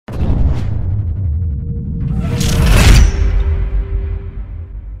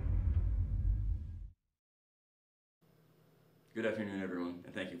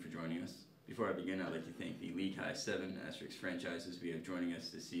Before I begin, I'd like to thank the VIII franchises we have joining us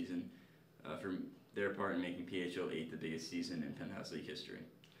this season for their part in making PHL 8 the biggest season in Penthouse League history.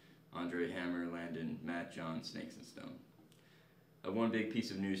 Andre, Hammer, Landon, Matt, John, Snakes, and Stone. I have one big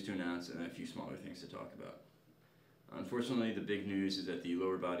piece of news to announce and then a few smaller things to talk about. Unfortunately, the big news is that the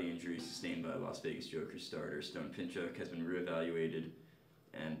lower body injury sustained by Las Vegas Jokers starter Stone Pinchuk has been reevaluated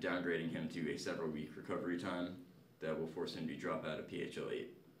and downgrading him to a several-week recovery time that will force him to drop out of PHL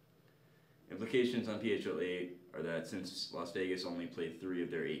 8. Implications on PHL 8 are that since Las Vegas only played 3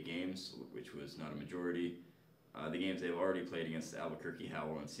 of their 8 games, which was not a majority, the games they've already played against Albuquerque,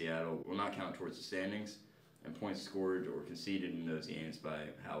 Howell, and Seattle will not count towards the standings, and points scored or conceded in those games by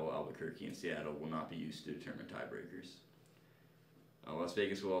Howell, Albuquerque, and Seattle will not be used to determine tiebreakers. Las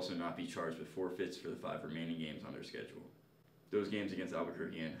Vegas will also not be charged with forfeits for the 5 remaining games on their schedule. Those games against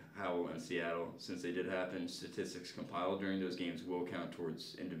Albuquerque and Howell and Seattle, since they did happen, statistics compiled during those games will count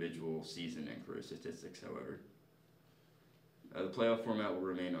towards individual season and career statistics, however. The playoff format will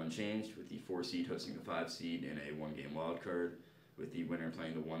remain unchanged, with the 4 seed hosting the 5 seed in a 1-game wildcard, with the winner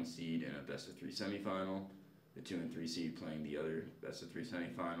playing the 1 seed in a best-of-3 semifinal, the 2 and 3 seed playing the other best-of-3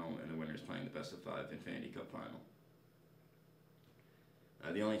 semifinal, and the winners playing the best-of-5 Infinity Cup final.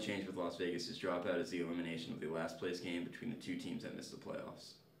 The only change with Las Vegas' dropout is the elimination of the last place game between the 2 teams that missed the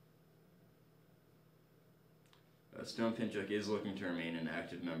playoffs. Stone Pinchuk is looking to remain an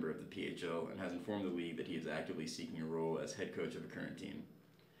active member of the PHL and has informed the league that he is actively seeking a role as head coach of a current team.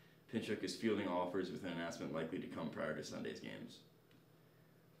 Pinchuk is fielding offers with an announcement likely to come prior to Sunday's games.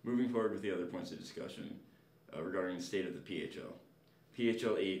 Moving forward with the other points of discussion regarding the state of the PHL.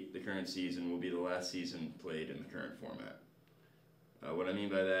 PHL 8, the current season, will be the last season played in the current format. What I mean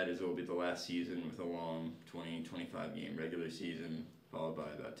by that is it will be the last season with a long 20-25 game regular season, followed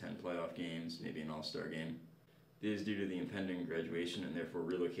by about 10 playoff games, maybe an all-star game. This is due to the impending graduation and therefore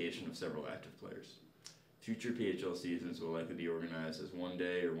relocation of several active players. Future PHL seasons will likely be organized as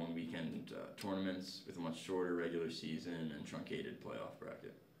one-day or one-weekend tournaments with a much shorter regular season and truncated playoff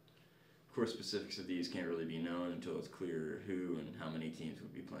bracket. Of course, specifics of these can't really be known until it's clear who and how many teams will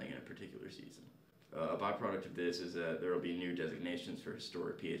be playing in a particular season. A byproduct of this is that there will be new designations for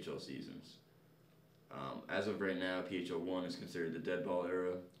historic PHL seasons. As of right now, PHL 1 is considered the dead ball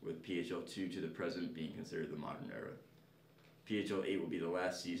era, with PHL 2 to the present being considered the modern era. PHL 8 will be the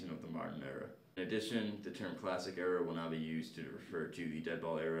last season of the modern era. In addition, the term classic era will now be used to refer to the dead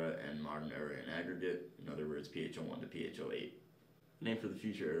ball era and modern era in aggregate, in other words, PHL 1 to PHL 8. The name for the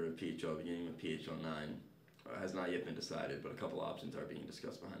future era of PHL, beginning with PHL 9, has not yet been decided, but a couple options are being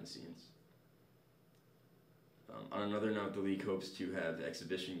discussed behind the scenes. On another note, the league hopes to have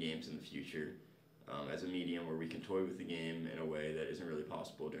exhibition games in the future as a medium where we can toy with the game in a way that isn't really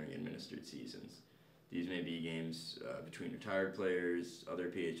possible during administered seasons. These may be games between retired players, other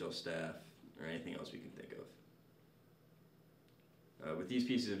PHL staff, or anything else we can think of. With these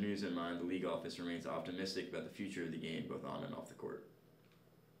pieces of news in mind, the league office remains optimistic about the future of the game both on and off the court.